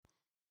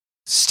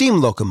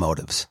Steam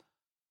locomotives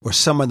were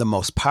some of the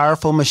most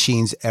powerful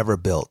machines ever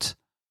built.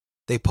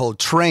 They pulled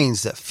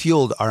trains that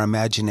fueled our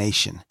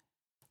imagination.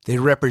 They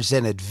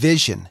represented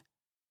vision,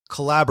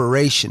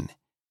 collaboration,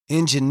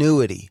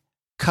 ingenuity,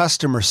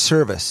 customer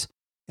service,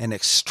 and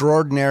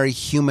extraordinary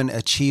human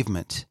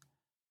achievement.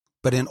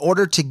 But in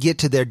order to get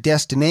to their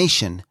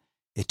destination,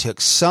 it took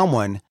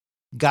someone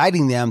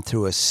guiding them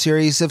through a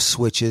series of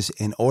switches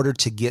in order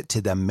to get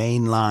to the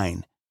main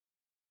line.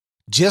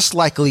 Just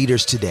like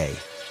leaders today,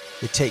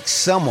 it takes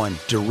someone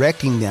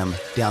directing them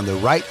down the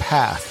right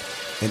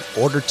path in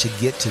order to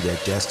get to their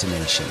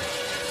destination.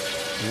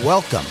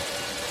 Welcome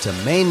to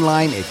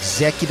Mainline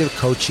Executive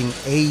Coaching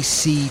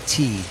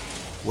ACT,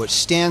 which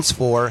stands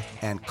for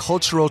And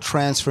Cultural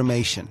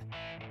Transformation,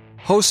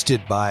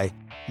 hosted by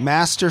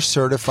Master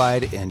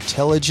Certified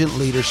Intelligent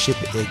Leadership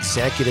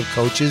Executive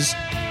Coaches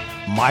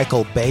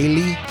Michael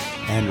Bailey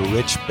and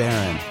Rich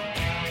Barron,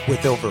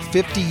 with over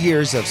 50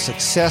 years of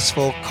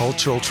successful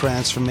cultural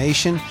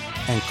transformation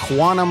and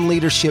quantum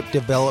leadership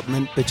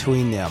development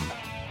between them.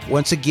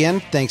 Once again,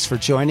 thanks for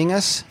joining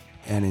us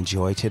and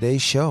enjoy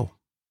today's show.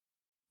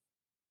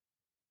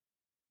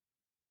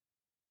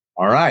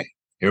 All right,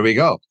 here we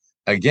go.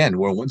 Again,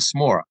 we're once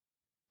more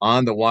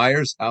on the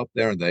wires out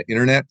there on the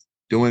internet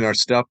doing our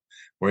stuff.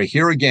 We're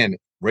here again.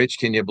 Rich,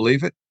 can you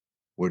believe it?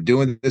 We're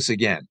doing this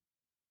again.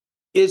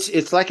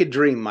 It's like a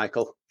dream,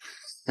 Michael.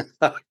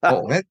 I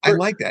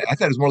like that. I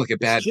thought it was more like a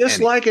bad just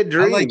penny. Like a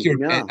dream. I like your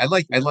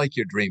I like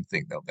your dream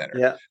thing though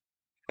better.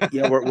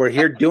 Yeah, we're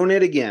here doing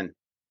it again.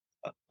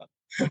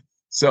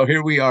 So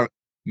here we are,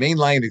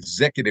 Mainline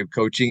Executive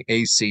Coaching,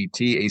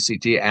 ACT,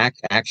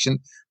 Action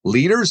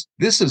Leaders.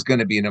 This is going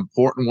to be an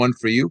important one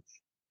for you,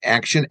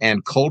 action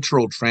and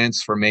cultural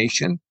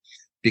transformation,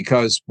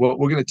 because what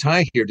we're going to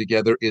tie here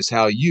together is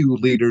how you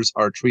leaders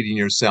are treating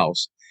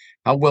yourselves.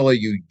 How well are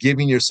you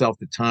giving yourself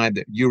the time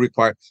that you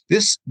require?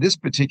 This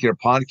particular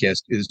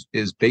podcast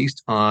is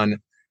based on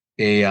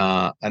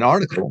an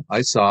article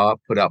I saw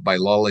put out by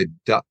Lolly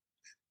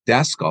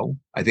Daskal.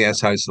 I think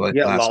that's how it's like.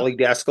 Yeah, Lolly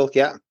Daskal.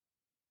 Yeah.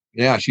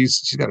 Yeah,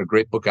 she's got a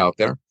great book out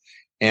there,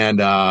 and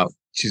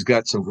she's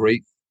got some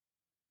great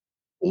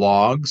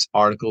blogs,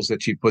 articles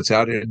that she puts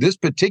out. And this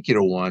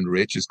particular one,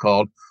 Rich, is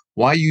called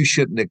 "Why You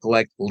Shouldn't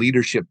Neglect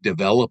Leadership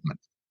Development."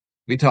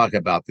 We talk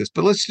about this,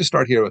 but let's just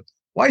start here with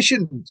why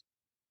shouldn't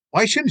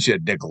you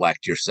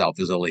neglect yourself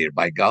as a leader?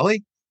 By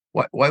golly,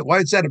 why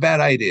is that a bad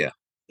idea?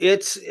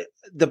 It's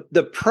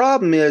the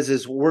problem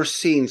is we're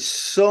seeing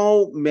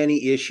so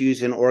many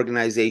issues in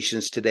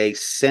organizations today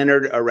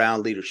centered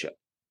around leadership.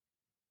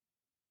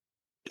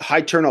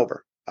 High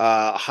turnover,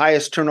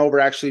 highest turnover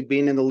actually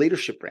being in the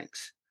leadership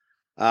ranks.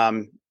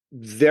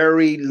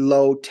 Very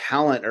low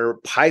talent or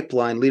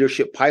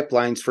leadership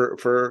pipelines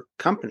for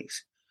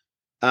companies.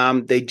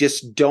 They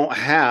just don't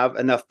have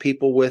enough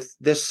people with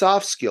the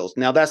soft skills.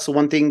 Now, that's the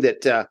one thing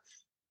that,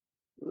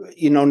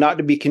 not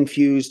to be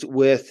confused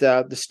with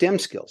the STEM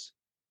skills,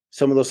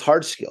 some of those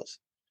hard skills,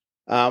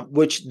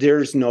 which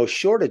there's no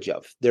shortage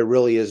of. There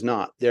really is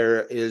not.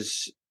 There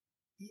is,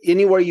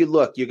 anywhere you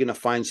look, you're going to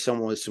find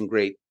someone with some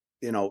great,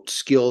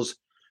 skills,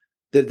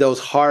 those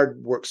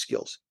hard work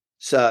skills,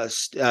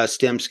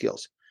 STEM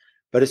skills.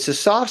 But it's the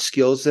soft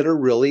skills that are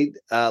really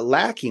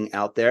lacking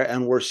out there.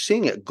 And we're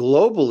seeing it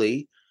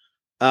globally.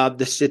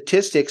 The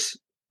statistics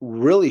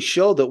really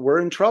show that we're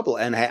in trouble,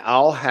 and it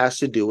all has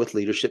to do with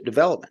leadership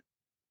development.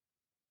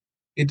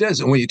 It does.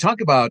 And when you talk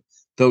about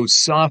those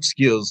soft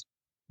skills,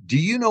 do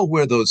you know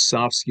where those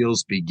soft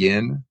skills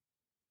begin?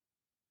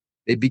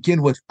 They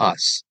begin with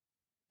us,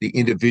 the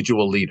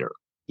individual leader.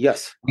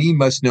 Yes. We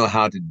must know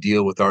how to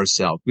deal with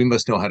ourselves. We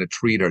must know how to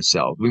treat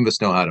ourselves. We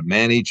must know how to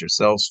manage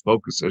ourselves,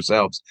 focus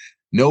ourselves,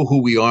 know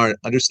who we are,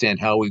 understand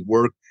how we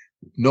work,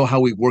 know how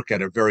we work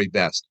at our very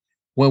best.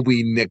 When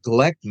we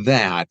neglect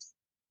that,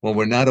 when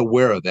we're not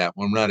aware of that,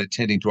 when we're not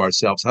attending to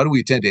ourselves, how do we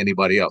attend to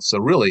anybody else? So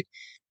really,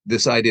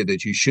 this idea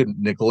that you shouldn't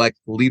neglect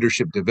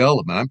leadership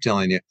development, I'm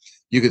telling you,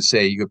 you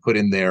could put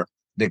in there,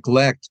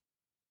 neglect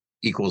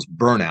equals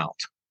burnout.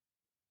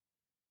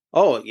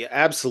 Oh, yeah,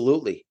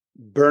 absolutely.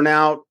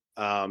 Burnout,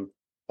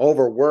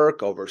 overwork,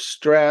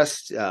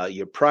 overstressed,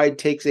 your pride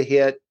takes a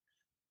hit,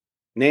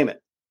 name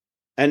it.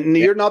 And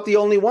you're not the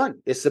only one.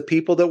 It's the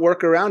people that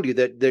work around you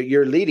that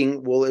you're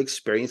leading will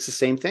experience the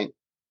same thing.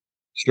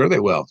 Sure they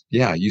will.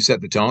 Yeah, you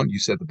set the tone, you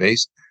set the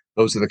base.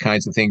 Those are the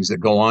kinds of things that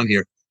go on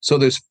here. So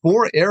there's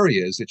 4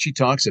 areas that she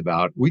talks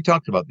about. We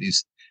talked about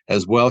these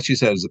as well. She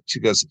says she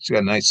got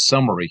a nice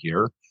summary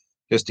here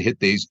just to hit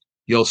these.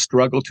 You'll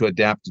struggle to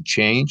adapt to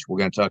change. We're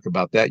going to talk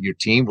about that. Your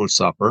team will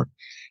suffer.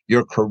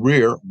 Your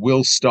career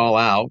will stall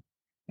out.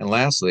 And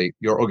lastly,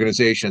 your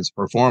organization's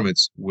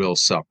performance will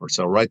suffer.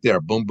 So right there,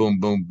 boom, boom,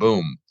 boom,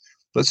 boom.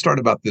 Let's start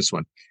about this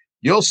one.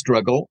 You'll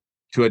struggle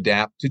to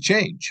adapt to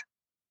change.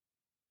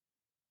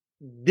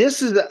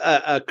 This is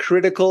a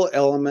critical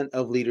element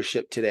of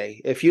leadership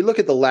today. If you look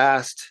at the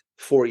last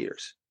 4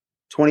 years,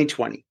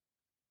 2020,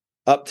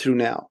 up through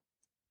now,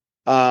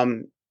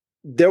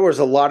 there was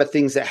a lot of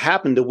things that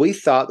happened that we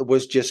thought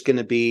was just going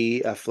to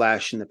be a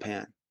flash in the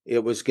pan.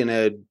 It was going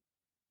to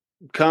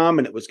come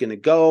and it was going to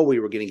go. We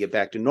were going to get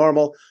back to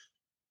normal.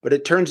 But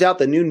it turns out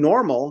the new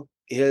normal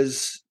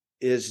is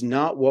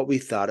not what we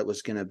thought it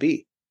was going to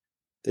be.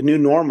 The new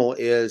normal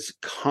is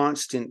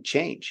constant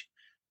change.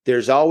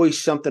 There's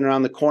always something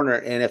around the corner.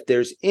 And if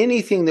there's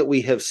anything that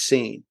we have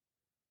seen,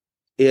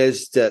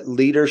 is that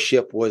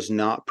leadership was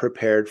not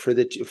prepared for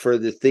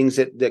the things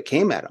that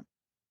came at them.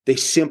 They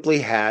simply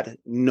had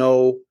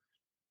no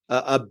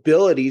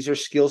abilities or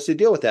skills to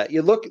deal with that.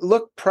 You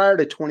look prior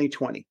to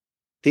 2020,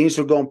 things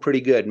were going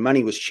pretty good.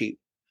 Money was cheap.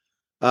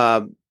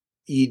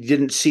 You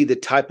didn't see the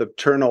type of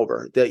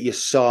turnover that you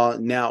saw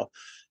now.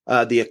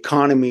 The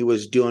economy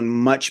was doing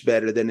much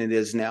better than it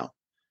is now.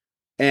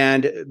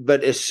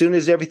 But as soon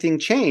as everything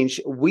changed,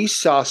 we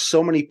saw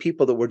so many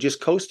people that were just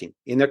coasting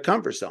in their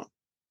comfort zone.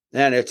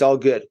 And it's all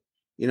good.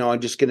 I'm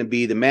just going to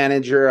be the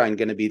manager. I'm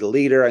going to be the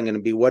leader. I'm going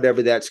to be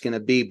whatever that's going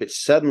to be. But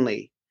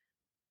suddenly,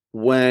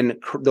 when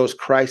those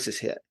crises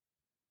hit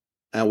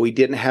and we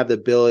didn't have the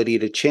ability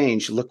to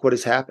change, look what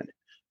has happened.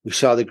 We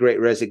saw the Great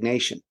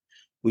Resignation.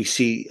 We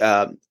see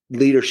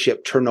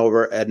leadership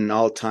turnover at an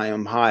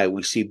all-time high.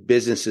 We see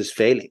businesses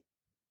failing.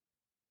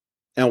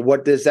 And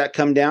what does that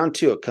come down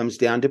to? It comes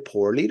down to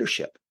poor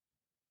leadership.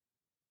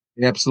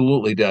 It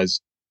absolutely does.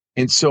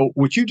 And so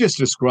what you just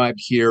described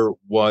here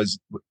was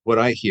what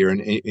I hear,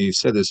 and you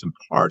said this in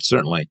part,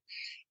 certainly,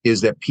 is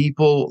that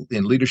people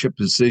in leadership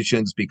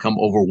positions become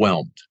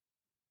overwhelmed.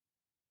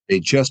 They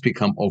just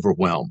become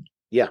overwhelmed.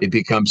 Yeah. It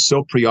becomes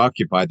so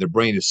preoccupied. Their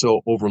brain is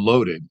so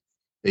overloaded.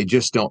 They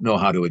just don't know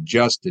how to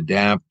adjust,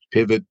 adapt,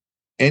 pivot,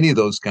 any of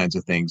those kinds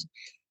of things.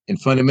 And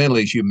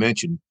fundamentally, as you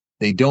mentioned,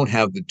 they don't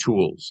have the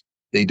tools.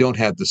 They don't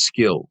have the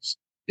skills.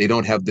 They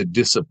don't have the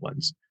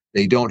disciplines.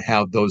 They don't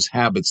have those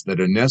habits that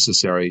are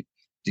necessary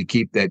to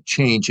keep that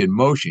change in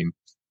motion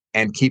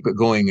and keep it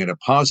going in a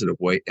positive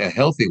way, a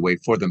healthy way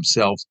for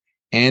themselves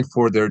and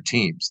for their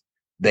teams.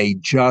 They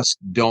just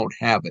don't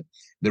have it.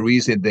 The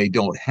reason they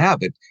don't have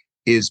it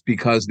is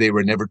because they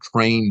were never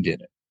trained in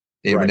it.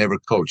 They were never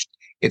coached.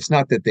 It's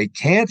not that they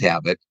can't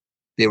have it.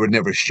 They were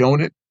never shown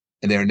it,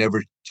 and they were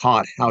never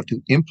taught how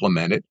to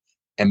implement it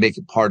and make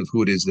it part of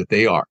who it is that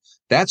they are.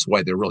 That's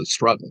why they're really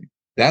struggling.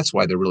 That's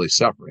why they're really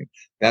suffering.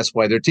 That's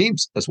why their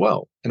teams as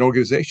well and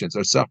organizations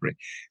are suffering.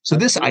 So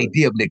this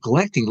idea of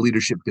neglecting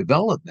leadership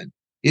development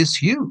is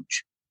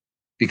huge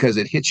because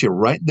it hits you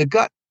right in the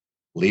gut.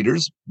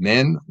 Leaders,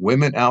 men,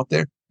 women out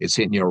there, it's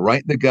hitting you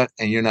right in the gut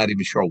and you're not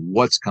even sure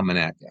what's coming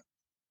at you.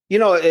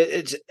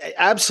 It's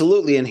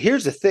absolutely. And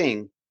here's the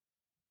thing.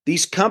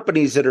 These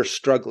companies that are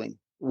struggling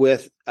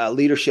with a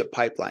leadership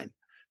pipeline,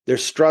 they're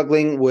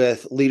struggling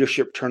with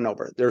leadership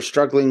turnover. They're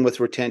struggling with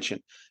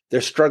retention.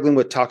 They're struggling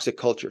with toxic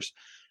cultures.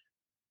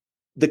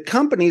 The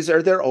companies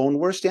are their own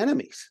worst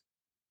enemies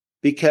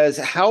because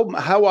how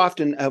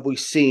often have we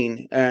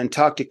seen and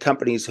talked to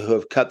companies who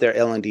have cut their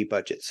L&D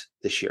budgets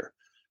this year?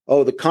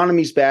 Oh, the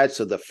economy's bad,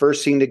 so the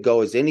first thing to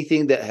go is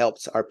anything that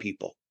helps our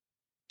people.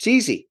 It's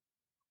easy.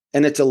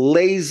 And it's a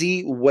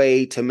lazy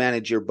way to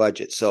manage your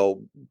budget.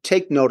 So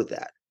take note of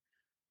that.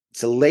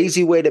 It's a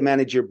lazy way to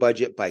manage your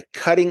budget by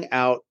cutting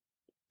out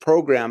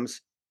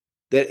programs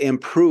that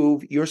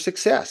improve your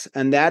success.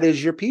 And that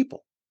is your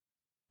people,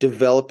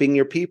 developing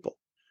your people.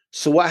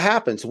 So what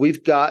happens?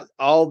 We've got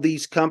all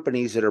these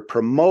companies that are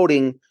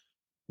promoting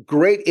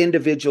great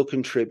individual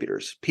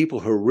contributors, people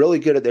who are really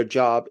good at their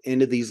job,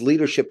 into these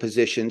leadership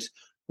positions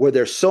where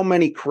there's so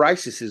many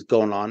crises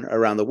going on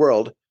around the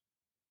world.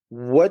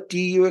 What do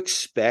you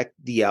expect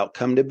the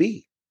outcome to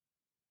be?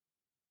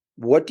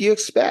 What do you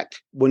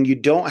expect when you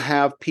don't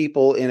have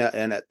people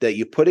that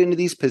you put into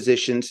these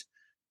positions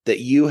that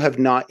you have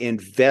not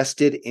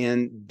invested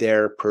in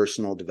their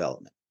personal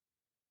development?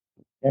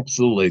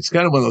 Absolutely. It's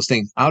kind of one of those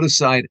things, out of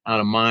sight, out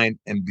of mind.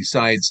 And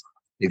besides,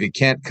 if you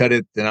can't cut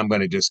it, then I'm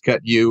going to just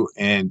cut you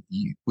and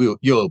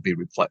you'll be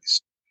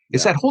replaced.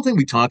 It's that whole thing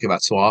we talk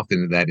about so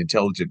often in that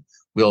intelligent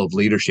wheel of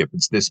leadership.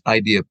 It's this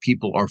idea of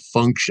people are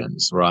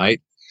functions,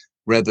 right?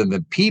 Rather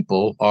than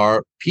people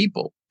are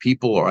people.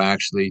 People are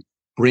actually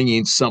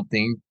bringing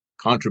something,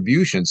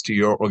 contributions to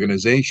your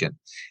organization.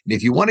 And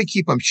if you want to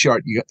keep them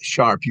sharp, you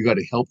got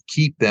to help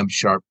keep them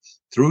sharp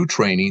through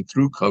training,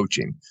 through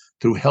coaching,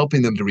 through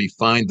helping them to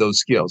refine those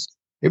skills.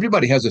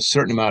 Everybody has a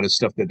certain amount of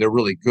stuff that they're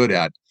really good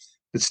at.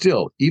 But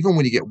still, even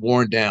when you get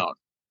worn down,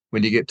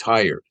 when you get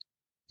tired,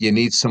 you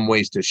need some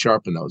ways to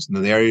sharpen those.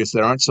 And the areas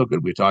that aren't so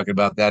good, we're talking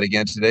about that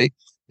again today.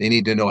 They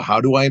need to know,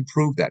 how do I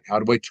improve that? How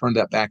do I turn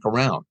that back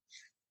around?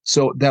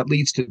 So that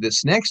leads to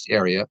this next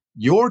area.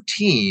 Your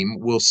team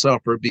will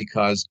suffer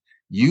because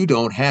you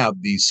don't have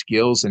these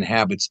skills and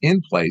habits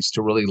in place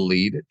to really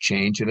lead,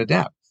 change, and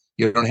adapt.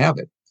 You don't have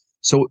it.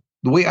 So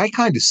the way I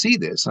kind of see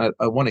this,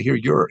 I want to hear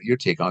your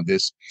take on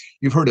this.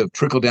 You've heard of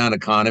trickle-down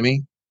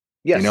economy.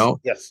 Yes.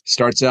 Yes.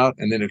 Starts out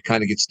and then it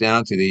kind of gets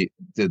down to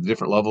the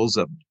different levels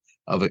of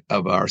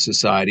our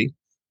society.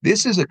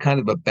 This is a kind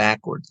of a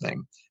backward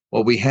thing.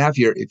 What we have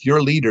here, if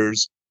your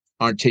leaders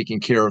aren't taking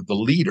care of the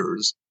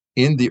leaders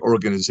in the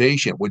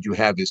organization, what you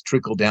have is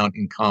trickle-down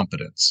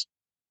incompetence.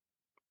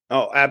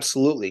 Oh,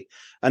 absolutely.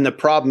 And the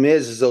problem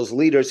is those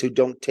leaders who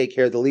don't take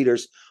care of the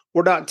leaders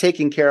were not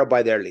taken care of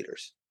by their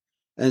leaders.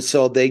 And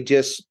so they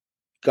just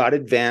got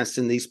advanced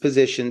in these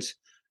positions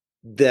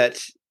that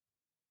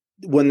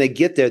when they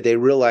get there, they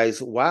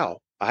realize, wow,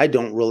 I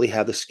don't really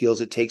have the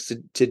skills it takes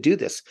to do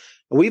this.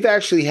 And we've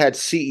actually had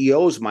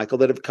CEOs, Michael,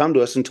 that have come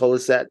to us and told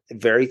us that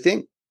very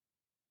thing.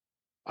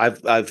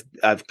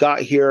 I've got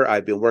here.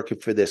 I've been working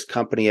for this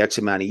company X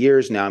amount of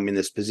years. Now I'm in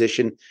this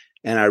position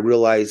and I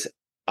realize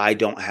I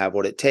don't have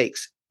what it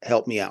takes.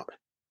 Help me out.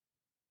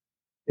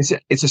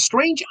 It's a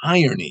strange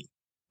irony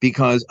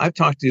because I've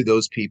talked to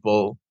those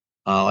people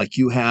like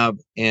you have,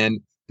 and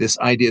this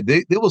idea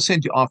they will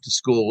send you off to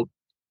school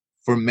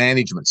for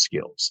management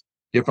skills,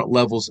 different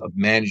levels of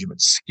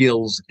management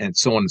skills, and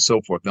so on and so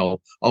forth. We're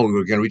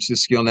going to reach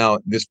this skill now,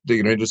 this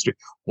particular industry.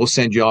 We'll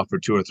send you off for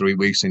 2 or 3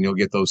 weeks and you'll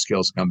get those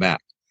skills, come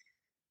back.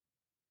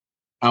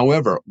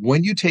 However,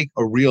 when you take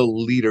a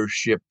real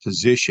leadership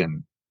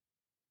position,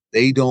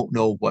 they don't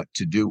know what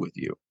to do with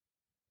you.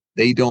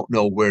 They don't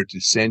know where to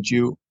send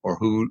you or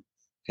who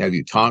have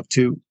you talk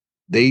to.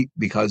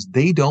 Because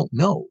they don't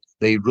know.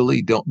 They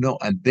really don't know,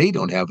 and they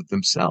don't have it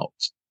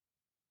themselves.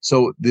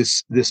 So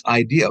this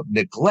idea of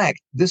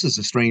neglect, this is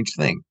a strange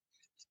thing.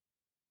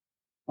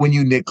 When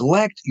you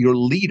neglect your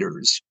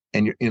leaders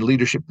and you're in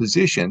leadership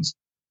positions,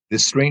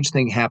 this strange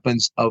thing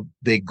happens of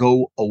they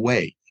go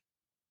away.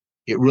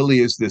 It really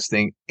is this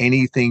thing.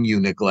 Anything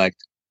you neglect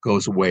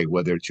goes away,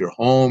 whether it's your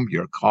home,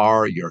 your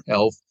car, your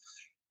health,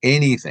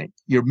 anything,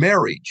 your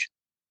marriage,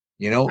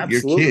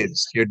 Absolutely. your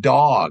kids, your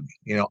dog,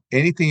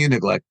 anything you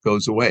neglect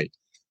goes away.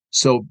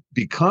 So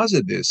because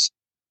of this,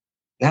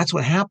 that's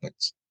what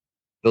happens.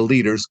 The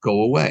leaders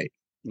go away.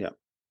 Yeah,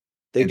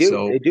 they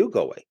do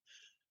go away.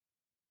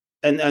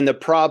 And the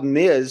problem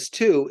is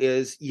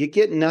you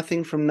get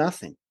nothing from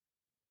nothing.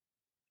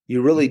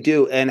 You really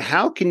do. And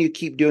how can you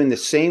keep doing the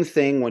same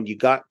thing when you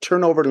got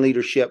turnover in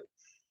leadership?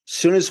 As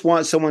soon as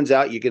someone's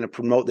out, you're going to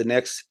promote the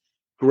next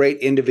great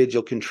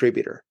individual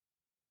contributor.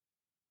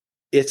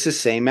 It's the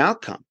same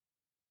outcome.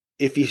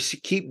 If you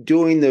keep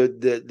doing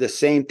the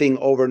same thing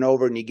over and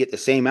over and you get the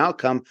same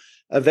outcome,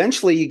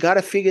 eventually you got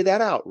to figure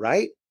that out,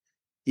 right?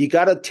 You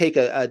got to take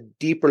a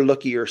deeper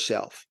look at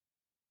yourself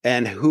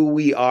and who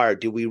we are.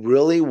 Do we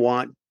really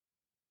want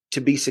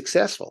to be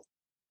successful?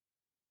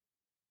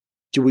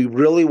 Do we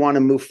really want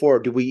to move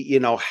forward? Do we,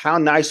 how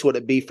nice would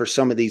it be for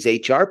some of these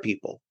HR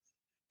people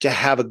to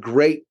have a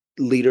great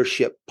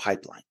leadership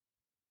pipeline?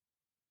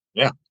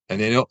 Yeah. And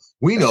they know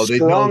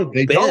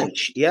they don't.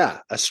 Yeah.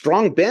 A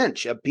strong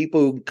bench of people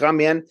who come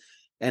in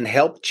and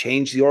help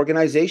change the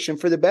organization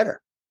for the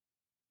better.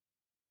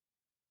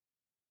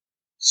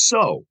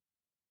 So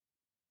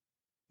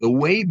the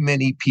way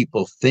many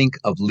people think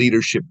of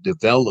leadership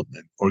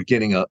development or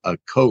getting a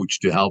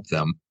coach to help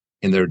them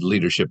in their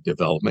leadership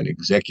development,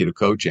 executive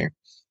coaching,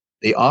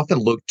 they often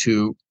look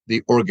to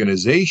the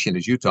organization,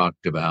 as you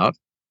talked about,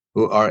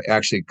 who are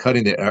actually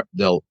cutting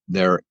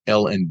their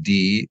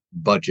L&D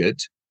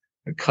budget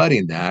and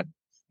cutting that.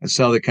 And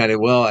so they kind of,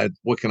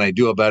 what can I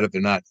do about it if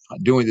they're not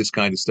doing this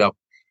kind of stuff?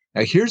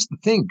 Now, here's the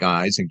thing,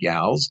 guys and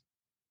gals.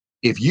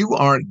 If you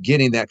aren't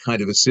getting that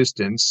kind of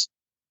assistance,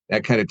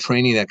 that kind of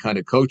training, that kind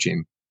of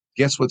coaching,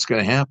 guess what's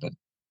going to happen?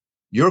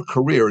 Your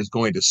career is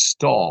going to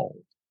stall.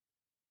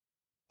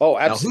 Oh,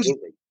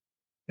 absolutely.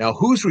 Now,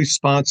 who's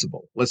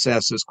responsible? Let's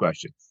ask this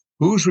question.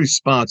 Who's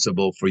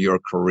responsible for your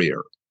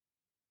career?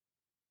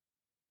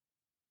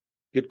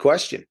 Good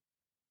question.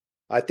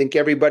 I think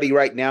everybody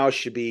right now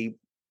should be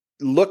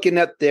looking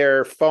at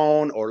their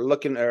phone or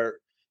looking at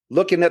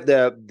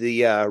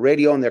the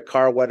radio in their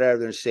car, whatever,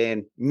 they're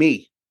saying,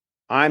 me,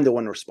 I'm the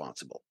one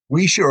responsible.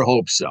 We sure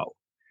hope so.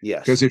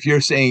 Yes. Because if you're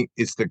saying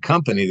it's the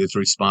company that's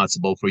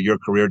responsible for your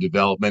career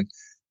development,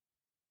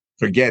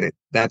 forget it.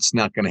 That's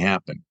not going to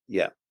happen.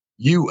 Yeah.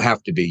 You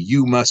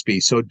must be.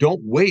 So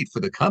don't wait for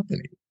the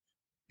company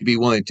to be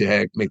willing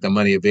to make the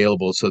money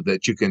available so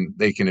that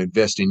they can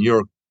invest in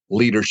your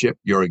leadership,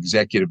 your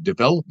executive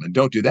development.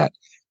 Don't do that.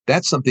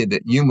 That's something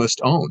that you must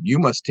own. You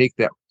must take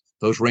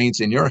those reins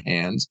in your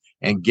hands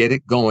and get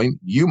it going.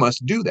 You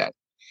must do that.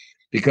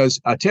 Because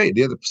I'll tell you,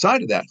 the other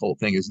side of that whole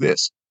thing is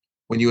this.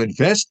 When you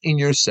invest in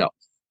yourself,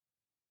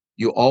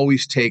 you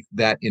always take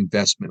that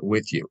investment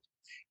with you.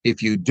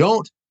 If you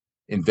don't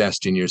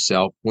invest in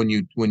yourself, when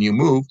you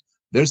move,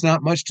 there's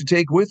not much to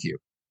take with you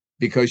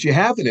because you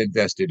haven't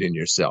invested in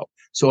yourself.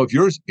 So if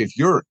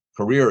your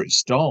career is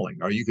stalling,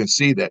 or you can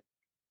see that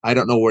I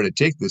don't know where to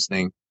take this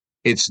thing,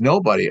 it's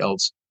nobody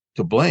else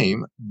to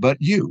blame but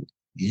you.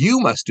 You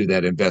must do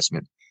that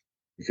investment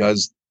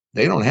because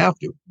they don't have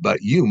to,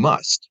 but you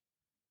must.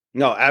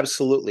 No,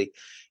 absolutely.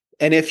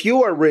 And if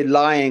you are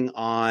relying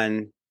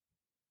on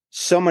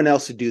someone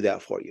else to do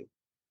that for you,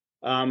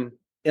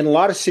 in a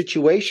lot of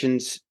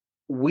situations,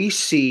 we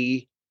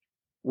see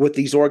with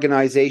these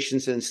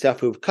organizations and stuff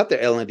who've cut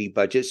their L&D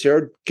budgets,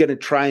 they're going to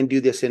try and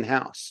do this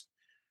in-house.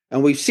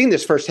 And we've seen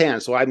this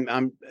firsthand. So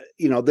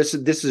this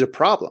is a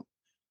problem.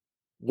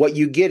 What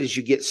you get is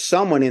you get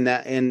someone in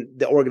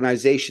the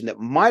organization that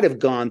might have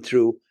gone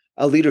through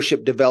a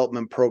leadership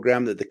development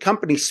program that the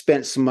company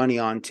spent some money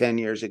on 10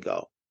 years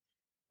ago.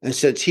 And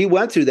since he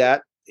went through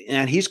that,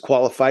 and he's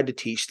qualified to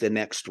teach the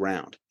next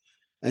round.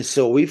 And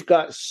so we've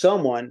got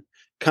someone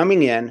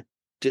coming in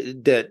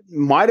that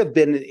might have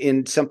been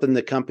in something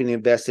the company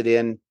invested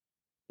in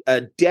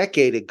a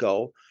decade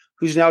ago,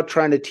 who's now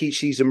trying to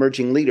teach these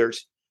emerging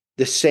leaders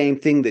the same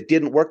thing that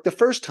didn't work the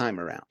first time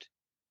around.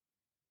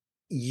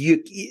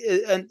 You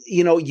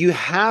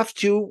have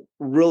to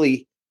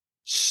really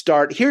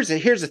start. Here's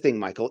the thing,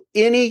 Michael.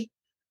 Any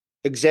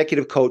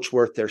executive coach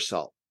worth their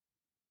salt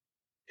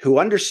who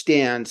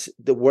understands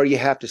that where you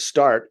have to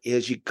start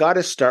is you got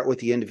to start with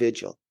the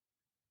individual.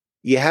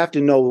 You have to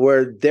know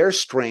where their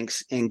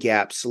strengths and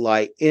gaps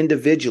lie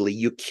individually.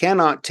 You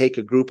cannot take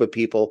a group of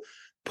people,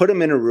 put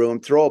them in a room,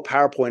 throw a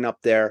PowerPoint up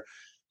there,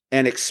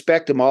 and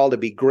expect them all to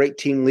be great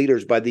team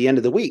leaders by the end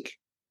of the week.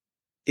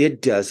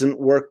 It doesn't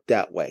work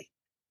that way.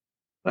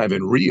 Not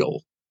even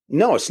real.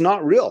 No, it's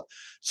not real.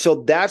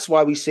 So that's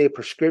why we say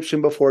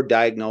prescription before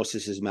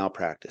diagnosis is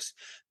malpractice.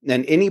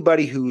 And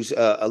anybody who's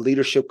a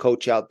leadership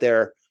coach out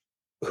there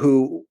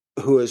who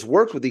has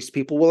worked with these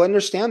people will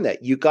understand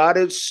that. You got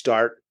to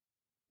start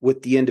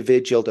with the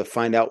individual to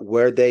find out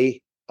where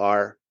they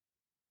are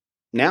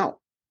now.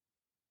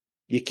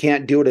 You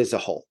can't do it as a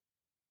whole.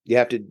 You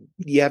have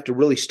to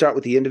really start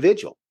with the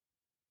individual.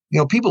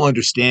 People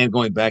understand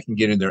going back and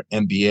getting their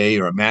MBA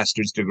or a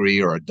master's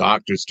degree or a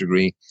doctor's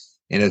degree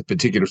in a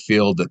particular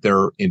field that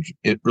they're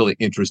really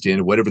interested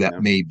in, whatever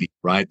that may be,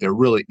 right?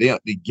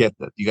 They get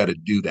that. You got to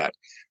do that.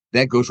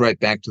 That goes right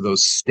back to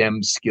those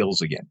STEM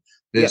skills again.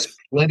 There's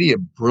plenty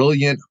of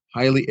brilliant,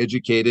 highly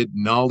educated,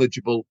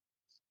 knowledgeable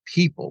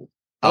people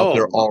out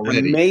there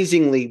already.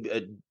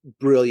 Amazingly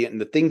brilliant.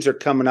 And the things they're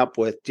coming up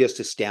with just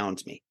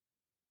astounds me.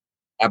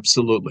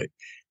 Absolutely.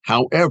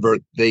 However,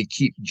 they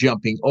keep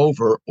jumping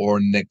over or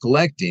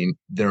neglecting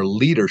their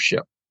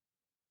leadership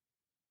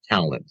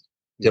talent,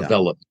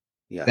 development.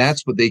 Yes.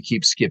 That's what they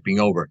keep skipping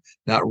over,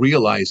 not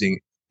realizing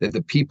that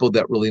the people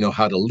that really know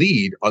how to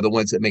lead are the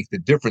ones that make the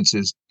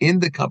differences in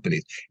the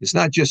companies. It's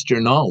not just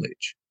your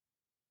knowledge.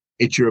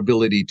 It's your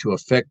ability to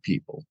affect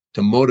people,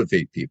 to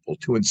motivate people,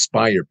 to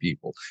inspire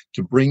people,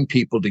 to bring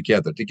people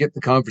together, to get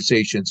the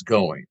conversations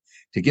going,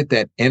 to get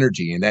that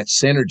energy and that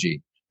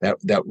synergy,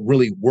 that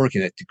really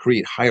working it to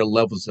create higher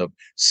levels of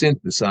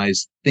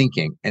synthesized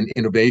thinking and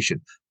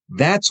innovation.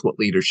 That's what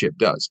leadership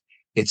does.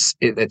 It's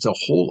a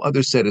whole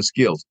other set of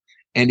skills.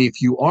 And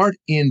if you aren't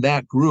in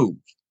that groove,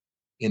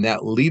 in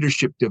that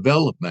leadership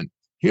development,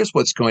 here's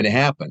what's going to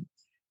happen.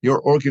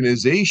 Your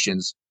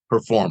organization's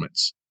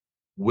performance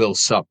will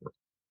suffer.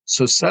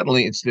 So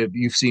suddenly, instead of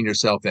you've seen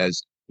yourself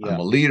as, I'm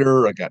a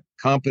leader, I got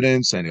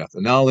competence, I got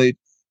the knowledge,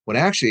 what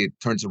actually it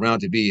turns around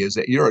to be is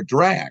that you're a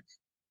drag.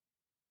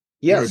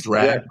 Yes, you're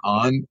a drag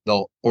on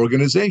the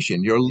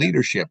organization. Your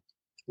leadership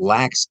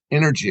lacks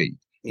energy.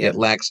 It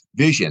lacks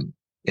vision.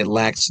 It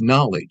lacks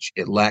knowledge.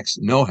 It lacks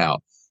know-how.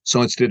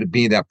 So instead of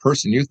being that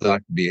person you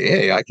thought could be,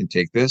 hey, I can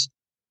take this,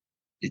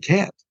 you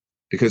can't,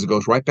 because it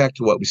goes right back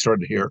to what we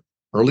started here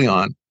early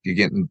on. You're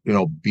getting,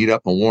 beat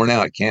up and worn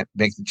out. Can't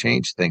make the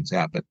change things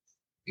happen.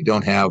 You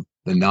don't have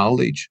the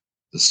knowledge,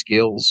 the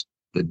skills,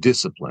 the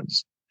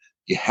disciplines.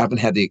 You haven't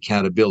had the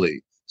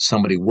accountability,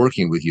 somebody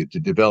working with you to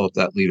develop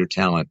that leader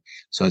talent.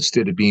 So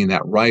instead of being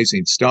that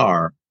rising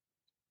star,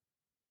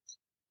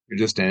 you're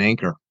just an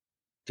anchor.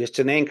 Just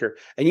an anchor.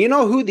 And you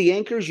know who the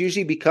anchors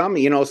usually become?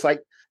 It's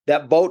like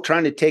that boat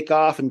trying to take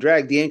off and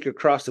drag the anchor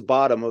across the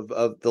bottom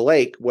of the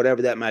lake,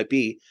 whatever that might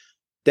be.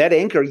 That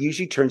anchor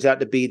usually turns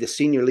out to be the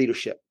senior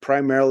leadership,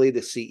 primarily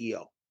the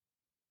CEO.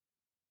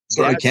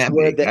 So that's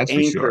where the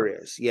anchor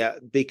is. Yeah,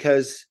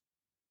 because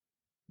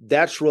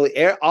that's really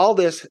all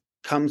this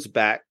comes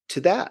back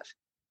to that.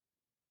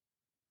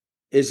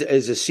 Is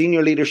a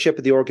senior leadership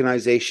of the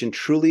organization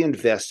truly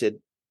invested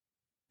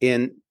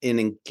in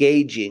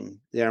engaging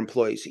their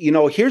employees?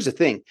 Here's the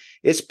thing.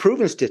 It's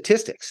proven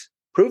statistics.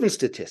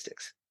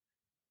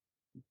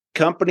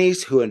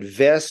 Companies who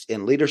invest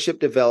in leadership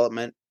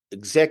development,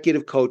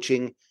 executive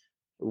coaching,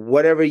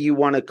 whatever you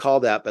want to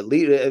call that, but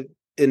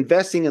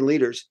investing in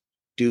leaders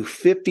do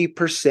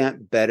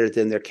 50% better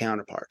than their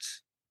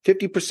counterparts.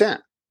 50%.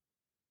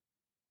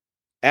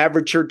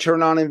 Average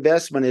return on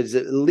investment is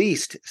at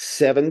least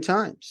 7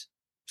 times.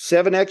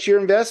 7x your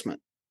investment.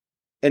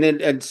 And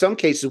in some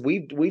cases,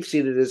 we've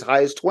seen it as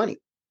high as 20.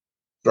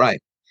 Right.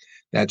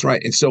 That's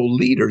right. And so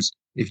leaders,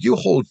 if you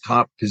hold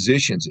top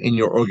positions in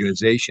your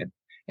organization,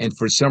 and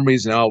for some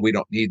reason, we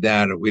don't need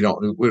that, or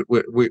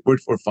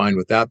we're fine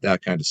without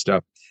that kind of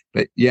stuff.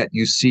 But yet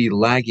you see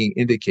lagging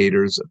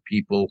indicators of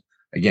people,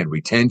 again,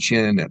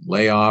 retention and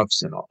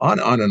layoffs and on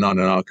and on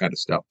and all kind of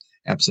stuff,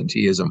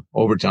 absenteeism,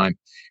 overtime.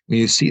 When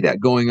you see that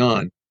going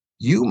on,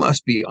 you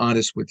must be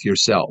honest with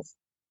yourself.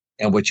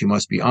 And what you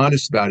must be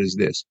honest about is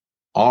this.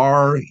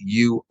 Are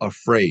you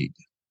afraid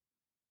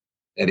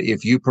that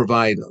if you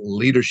provide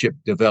leadership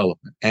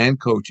development and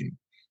coaching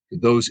to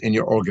those in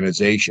your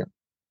organization,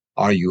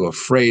 are you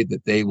afraid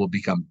that they will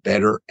become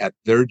better at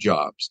their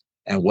jobs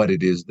and what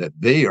it is that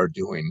they are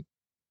doing,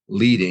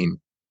 leading,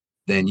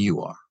 than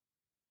you are?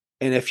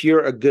 And if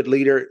you're a good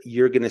leader,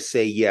 you're going to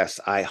say, yes,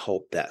 I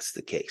hope that's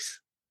the case.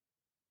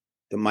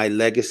 that my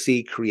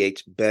legacy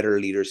creates better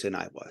leaders than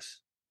I was.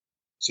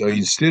 So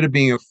instead of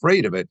being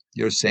afraid of it,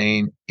 you're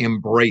saying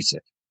embrace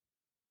it.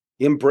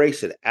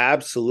 Embrace it.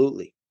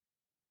 Absolutely.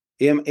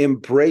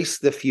 Embrace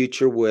the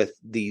future with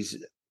these.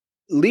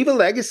 Leave a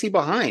legacy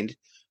behind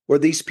where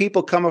these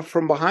people coming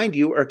from behind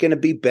you are going to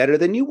be better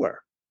than you were.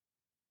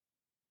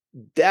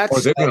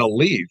 Or they're going to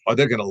leave. Or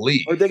they're going to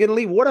leave. Or they're going to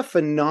leave. What a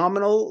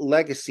phenomenal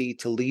legacy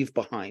to leave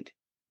behind.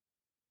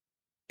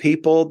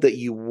 People that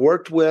you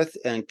worked with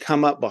and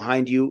come up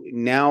behind you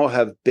now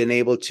have been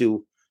able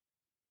to,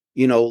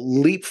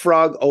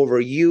 leapfrog over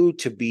you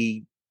to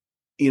be,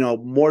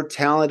 more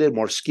talented,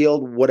 more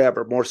skilled,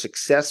 whatever, more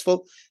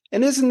successful.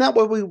 And isn't that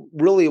what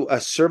a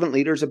servant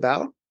leader is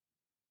about?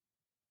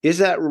 Is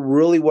that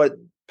really what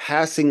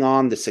passing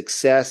on the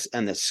success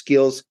and the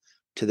skills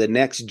to the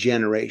next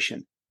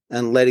generation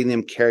and letting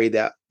them carry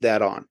that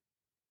on?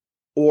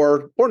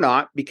 Or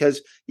not,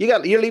 because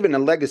you're leaving a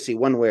legacy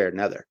one way or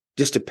another.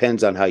 Just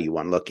depends on how you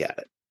want to look at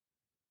it.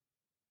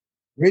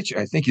 Rich,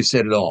 I think you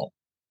said it all.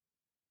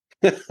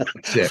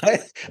 That's it. I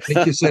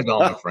think you said it all,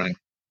 my friend.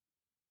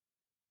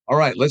 All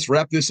right, let's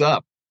wrap this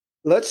up.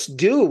 Let's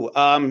do.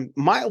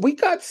 We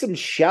got some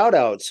shout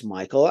outs,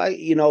 Michael.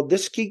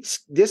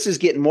 This is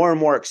getting more and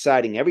more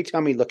exciting every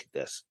time we look at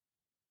this.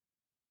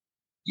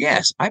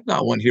 Yes, I've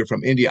got one here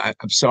from India.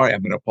 I'm sorry.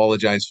 I'm going to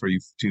apologize for you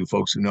to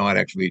folks who know how to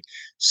actually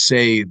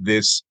say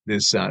this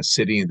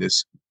city in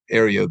this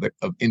area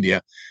of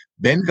India.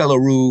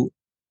 Bengaluru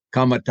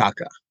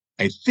Karnataka.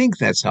 I think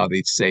that's how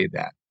they say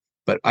that,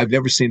 but I've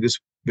never seen this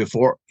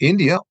before.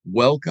 India,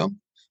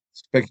 welcome.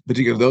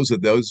 Particularly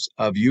those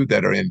of you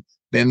that are in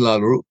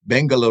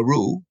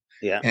Bengaluru.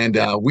 Yeah. And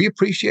we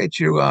appreciate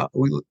you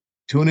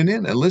tuning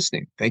in and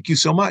listening. Thank you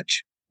so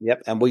much.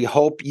 Yep. And we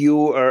hope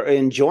you are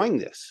enjoying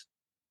this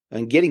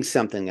and getting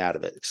something out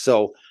of it.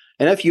 So,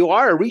 and if you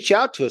are, reach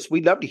out to us.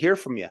 We'd love to hear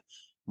from you.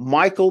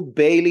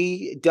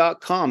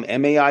 MichaelBailey.com,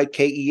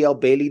 MAIKEL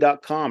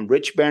Bailey.com,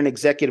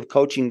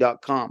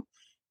 RichBarronExecutiveCoaching.com.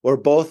 We're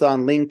both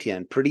on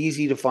LinkedIn. Pretty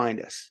easy to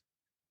find us.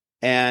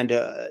 And,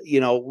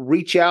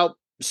 reach out,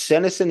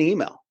 send us an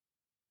email,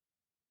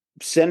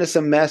 send us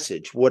a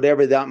message,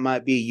 whatever that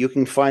might be. You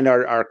can find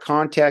our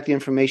contact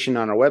information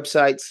on our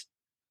websites.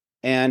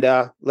 And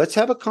let's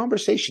have a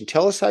conversation.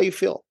 Tell us how you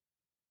feel.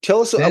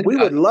 Tell us. We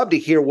would love to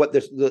hear what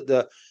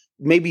the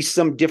maybe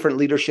some different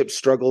leadership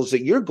struggles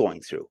that you're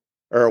going through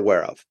or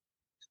aware of.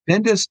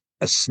 Send us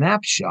a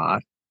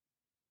snapshot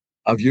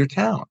of your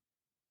town,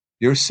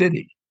 your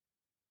city.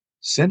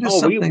 Send us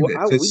something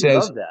that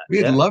says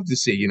we'd love to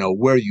see,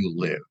 where you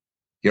live,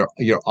 your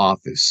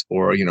office,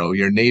 or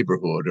your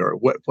neighborhood, or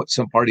what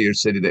some part of your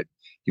city that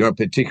you're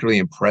particularly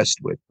impressed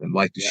with and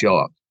like to show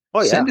up.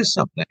 Send us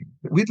something.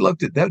 We'd love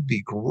to. That would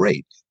be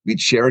great. We'd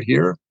share it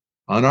here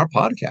on our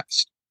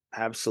podcast.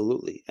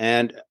 Absolutely.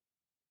 And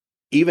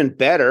even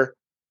better,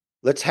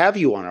 let's have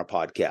you on our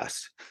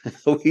podcast.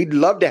 We'd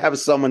love to have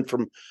someone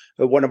from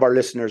one of our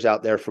listeners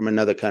out there from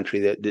another country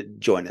that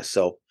join us.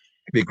 So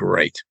it'd be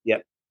great.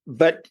 Yep.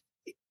 But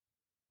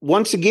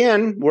once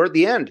again, we're at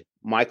the end,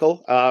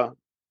 Michael.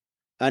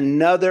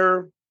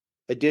 Another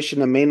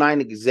edition of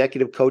Mainline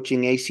Executive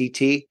Coaching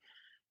ACT.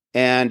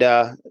 And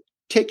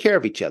take care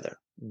of each other.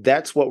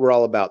 That's what we're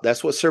all about.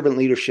 That's what servant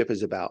leadership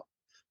is about.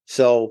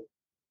 So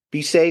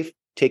be safe,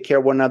 take care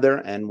of one another,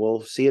 and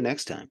we'll see you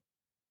next time.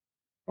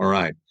 All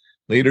right.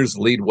 Leaders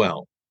lead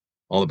well.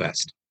 All the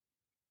best.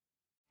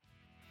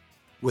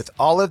 With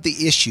all of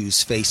the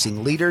issues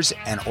facing leaders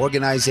and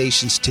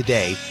organizations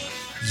today,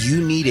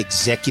 you need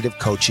executive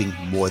coaching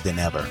more than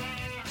ever.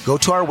 Go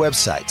to our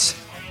websites,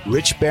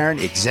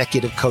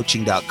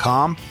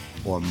 richbarronexecutivecoaching.com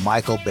or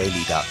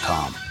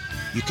michaelbailey.com.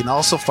 You can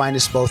also find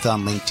us both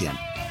on LinkedIn.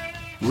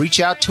 Reach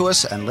out to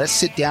us and let's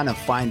sit down and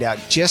find out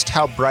just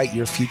how bright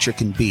your future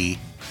can be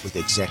with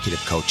executive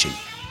coaching.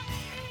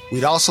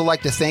 We'd also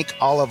like to thank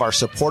all of our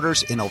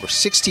supporters in over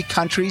 60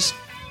 countries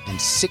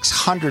and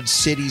 600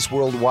 cities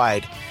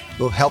worldwide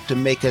who have helped to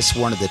make us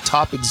one of the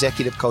top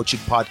executive coaching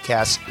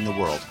podcasts in the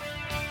world.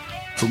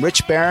 From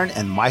Rich Barron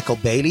and Michael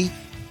Bailey,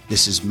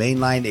 this is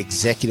Mainline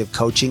Executive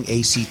Coaching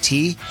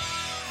ACT.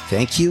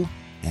 Thank you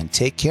and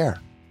take care.